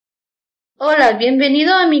Hola,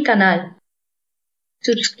 bienvenido a mi canal.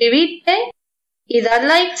 Suscribirte y dar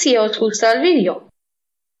like si os gusta el video.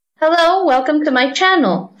 Hello, welcome to my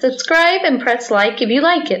channel. Subscribe and press like if you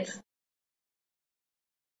like it.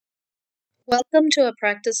 Welcome to a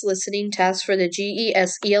practice listening task for the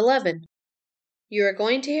GESE 11. You are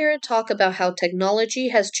going to hear a talk about how technology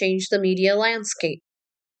has changed the media landscape.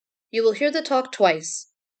 You will hear the talk twice.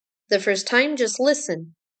 The first time, just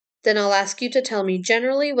listen. Then I'll ask you to tell me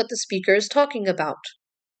generally what the speaker is talking about.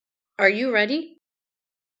 Are you ready?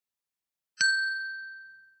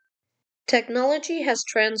 Technology has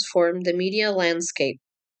transformed the media landscape,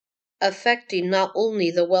 affecting not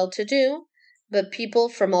only the well-to-do, but people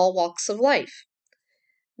from all walks of life.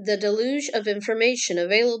 The deluge of information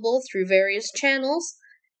available through various channels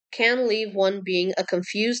can leave one being a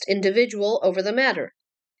confused individual over the matter,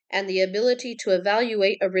 and the ability to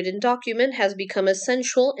evaluate a written document has become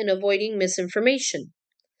essential in avoiding misinformation.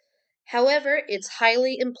 However, it's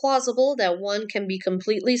highly implausible that one can be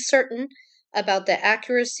completely certain about the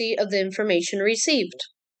accuracy of the information received.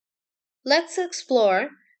 Let's explore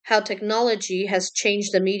how technology has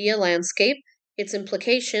changed the media landscape, its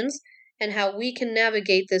implications, and how we can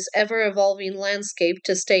navigate this ever-evolving landscape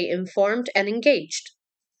to stay informed and engaged.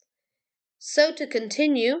 So to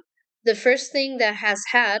continue, the first thing that has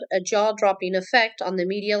had a jaw-dropping effect on the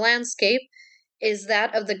media landscape is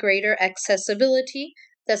that of the greater accessibility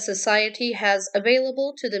that society has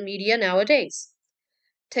available to the media nowadays.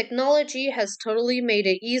 Technology has totally made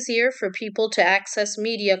it easier for people to access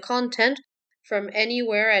media content from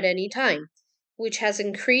anywhere at any time, which has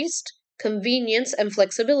increased convenience and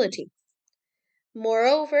flexibility.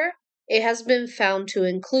 Moreover, it has been found to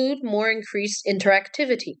include more increased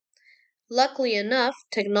interactivity. Luckily enough,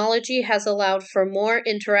 technology has allowed for more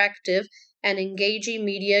interactive and engaging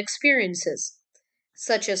media experiences,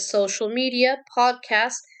 such as social media,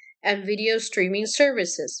 podcasts, and video streaming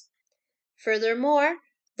services. Furthermore,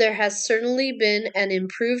 there has certainly been an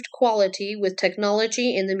improved quality with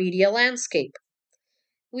technology in the media landscape.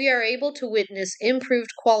 We are able to witness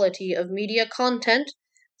improved quality of media content,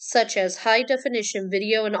 such as high-definition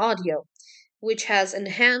video and audio, which has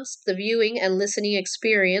enhanced the viewing and listening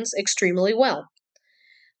experience extremely well.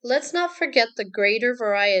 Let's not forget the greater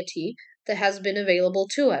variety that has been available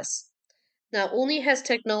to us. Not only has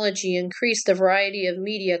technology increased the variety of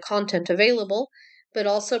media content available, but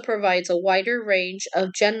also provides a wider range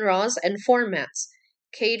of genres and formats,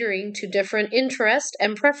 catering to different interests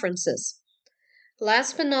and preferences.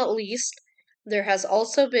 Last but not least, there has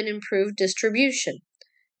also been improved distribution.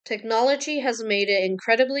 Technology has made it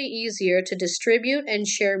incredibly easier to distribute and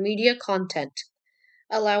share media content,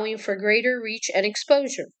 allowing for greater reach and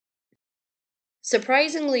exposure.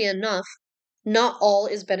 Surprisingly enough, not all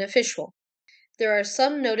is beneficial. There are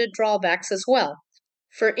some noted drawbacks as well.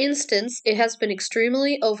 For instance, it has been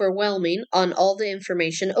extremely overwhelming on all the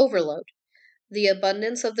information overload. The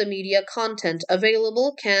abundance of the media content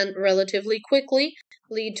available can relatively quickly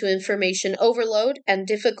lead to information overload and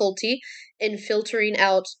difficulty in filtering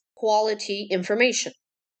out quality information.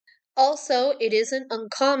 Also, it isn't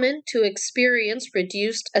uncommon to experience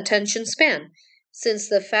reduced attention span, since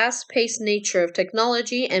the fast-paced nature of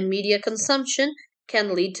technology and media consumption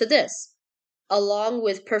can lead to this, along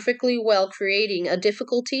with perfectly well creating a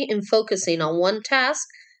difficulty in focusing on one task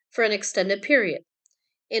for an extended period.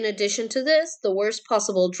 In addition to this, the worst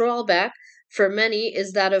possible drawback for many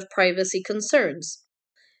is that of privacy concerns.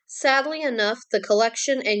 Sadly enough, the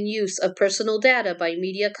collection and use of personal data by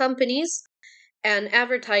media companies and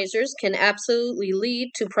advertisers can absolutely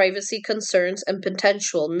lead to privacy concerns and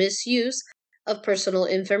potential misuse of personal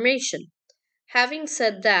information. Having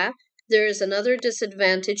said that, there is another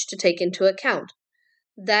disadvantage to take into account.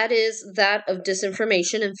 That is that of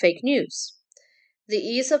disinformation and fake news. The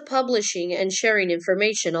ease of publishing and sharing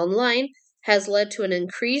information online has led to an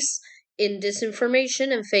increase in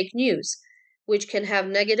disinformation and fake news, which can have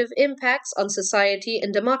negative impacts on society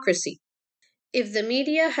and democracy. If the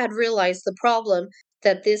media had realized the problem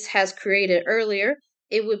that this has created earlier,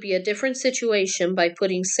 it would be a different situation by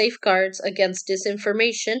putting safeguards against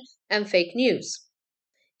disinformation and fake news.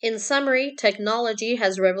 In summary, technology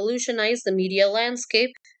has revolutionized the media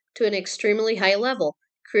landscape to an extremely high level,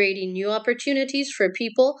 creating new opportunities for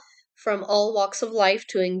people from all walks of life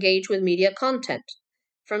to engage with media content.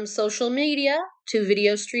 From social media to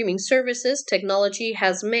video streaming services, technology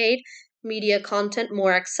has made media content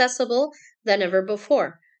more accessible than ever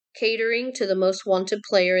before, catering to the most wanted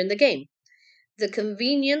player in the game. The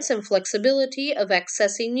convenience and flexibility of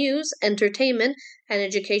accessing news, entertainment, and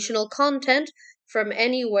educational content from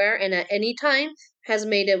anywhere and at any time has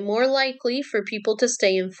made it more likely for people to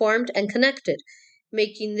stay informed and connected,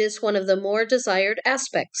 making this one of the more desired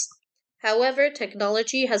aspects. However,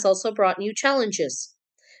 technology has also brought new challenges,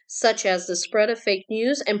 such as the spread of fake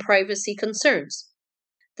news and privacy concerns.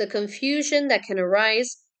 The confusion that can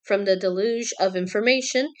arise from the deluge of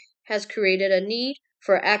information has created a need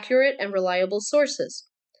for accurate and reliable sources,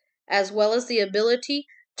 as well as the ability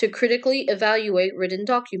to critically evaluate written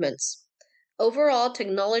documents. Overall,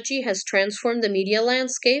 technology has transformed the media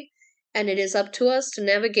landscape, and it is up to us to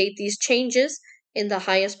navigate these changes in the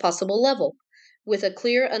highest possible level, with a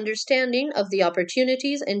clear understanding of the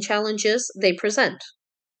opportunities and challenges they present.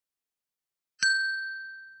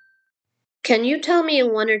 Can you tell me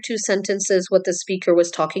in one or two sentences what the speaker was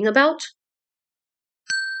talking about?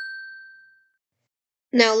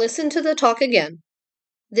 Now listen to the talk again.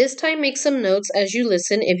 This time make some notes as you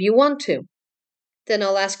listen if you want to. Then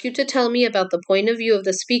I'll ask you to tell me about the point of view of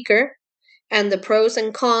the speaker and the pros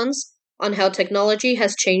and cons on how technology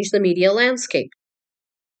has changed the media landscape.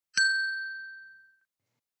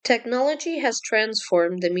 Technology has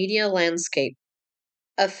transformed the media landscape,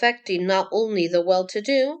 affecting not only the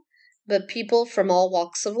well-to-do, but people from all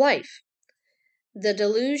walks of life. The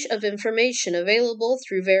deluge of information available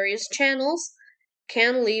through various channels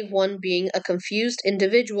can leave one being a confused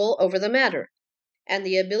individual over the matter, and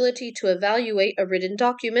the ability to evaluate a written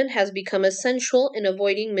document has become essential in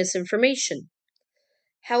avoiding misinformation.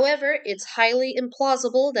 However, it's highly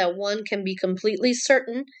implausible that one can be completely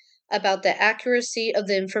certain about the accuracy of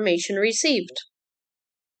the information received.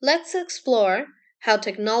 Let's explore how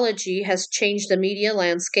technology has changed the media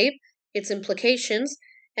landscape, its implications,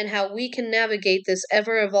 and how we can navigate this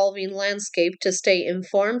ever-evolving landscape to stay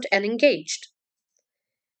informed and engaged.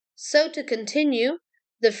 So to continue,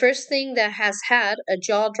 the first thing that has had a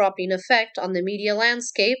jaw-dropping effect on the media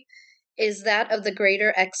landscape is that of the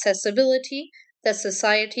greater accessibility that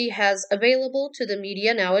society has available to the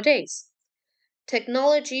media nowadays.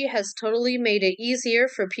 Technology has totally made it easier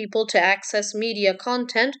for people to access media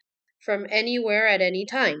content from anywhere at any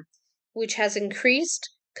time, which has increased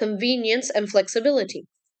convenience and flexibility.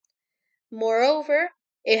 Moreover,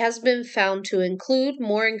 it has been found to include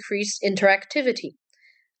more increased interactivity.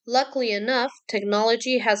 Luckily enough,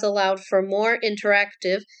 technology has allowed for more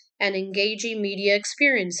interactive and engaging media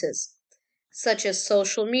experiences, such as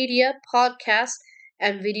social media, podcasts,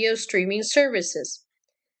 and video streaming services.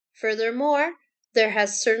 Furthermore, there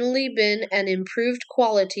has certainly been an improved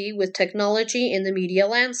quality with technology in the media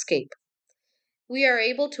landscape. We are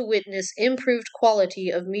able to witness improved quality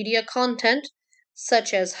of media content,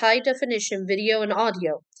 such as high-definition video and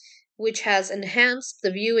audio, which has enhanced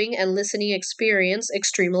the viewing and listening experience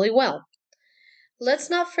extremely well. Let's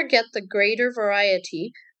not forget the greater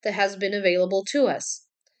variety that has been available to us.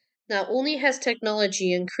 Not only has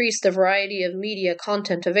technology increased the variety of media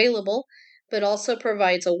content available, but also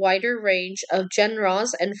provides a wider range of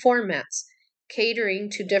genres and formats, catering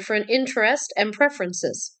to different interests and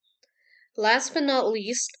preferences. Last but not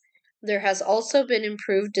least, there has also been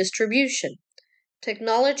improved distribution.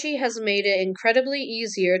 Technology has made it incredibly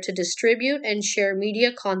easier to distribute and share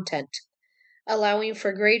media content, allowing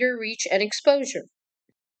for greater reach and exposure.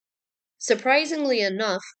 Surprisingly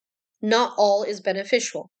enough, not all is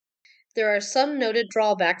beneficial. There are some noted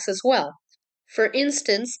drawbacks as well. For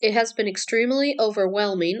instance, it has been extremely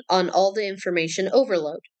overwhelming on all the information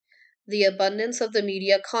overload. The abundance of the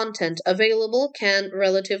media content available can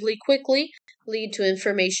relatively quickly lead to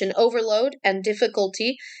information overload and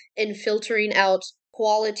difficulty in filtering out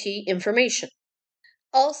quality information.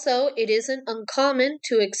 Also, it isn't uncommon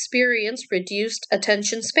to experience reduced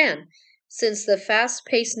attention span, since the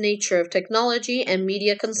fast-paced nature of technology and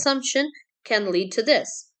media consumption can lead to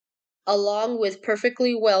this, along with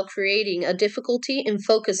perfectly well creating a difficulty in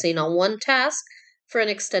focusing on one task for an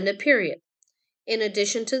extended period. In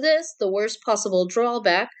addition to this, the worst possible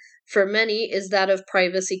drawback for many is that of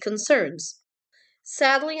privacy concerns.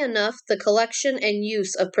 Sadly enough, the collection and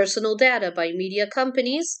use of personal data by media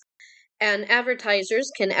companies and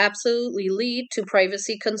advertisers can absolutely lead to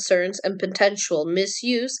privacy concerns and potential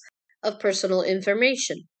misuse of personal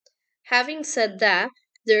information. Having said that,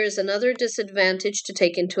 there is another disadvantage to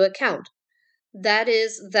take into account. That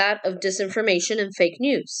is that of disinformation and fake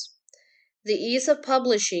news. The ease of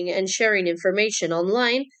publishing and sharing information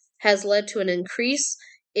online has led to an increase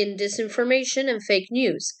in disinformation and fake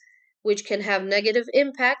news, which can have negative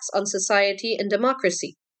impacts on society and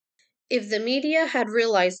democracy. If the media had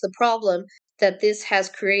realized the problem that this has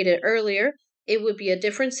created earlier, it would be a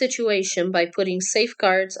different situation by putting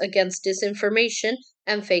safeguards against disinformation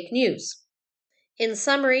and fake news. In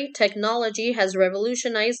summary, technology has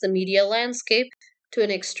revolutionized the media landscape to an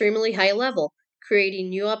extremely high level, creating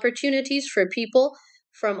new opportunities for people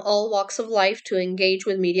from all walks of life to engage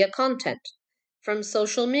with media content. From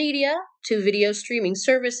social media to video streaming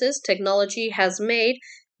services, technology has made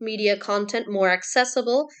media content more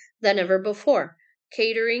accessible than ever before,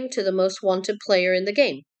 catering to the most wanted player in the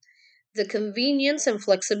game. The convenience and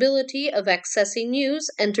flexibility of accessing news,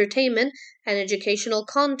 entertainment, and educational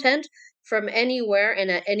content from anywhere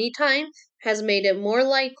and at any time has made it more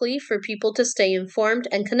likely for people to stay informed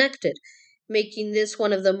and connected, making this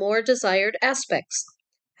one of the more desired aspects.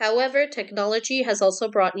 However, technology has also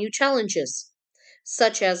brought new challenges,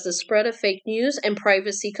 such as the spread of fake news and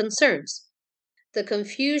privacy concerns. The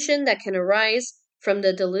confusion that can arise from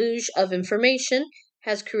the deluge of information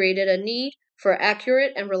has created a need for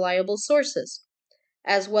accurate and reliable sources,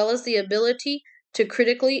 as well as the ability to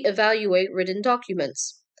critically evaluate written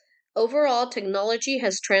documents. Overall, technology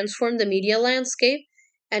has transformed the media landscape,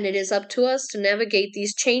 and it is up to us to navigate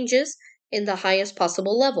these changes in the highest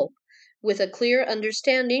possible level, with a clear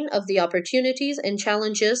understanding of the opportunities and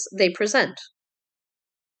challenges they present.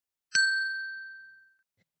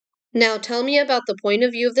 Now tell me about the point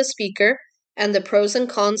of view of the speaker and the pros and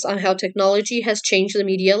cons on how technology has changed the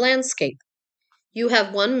media landscape. You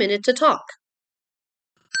have 1 minute to talk.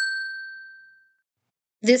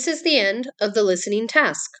 This is the end of the listening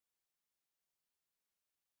task.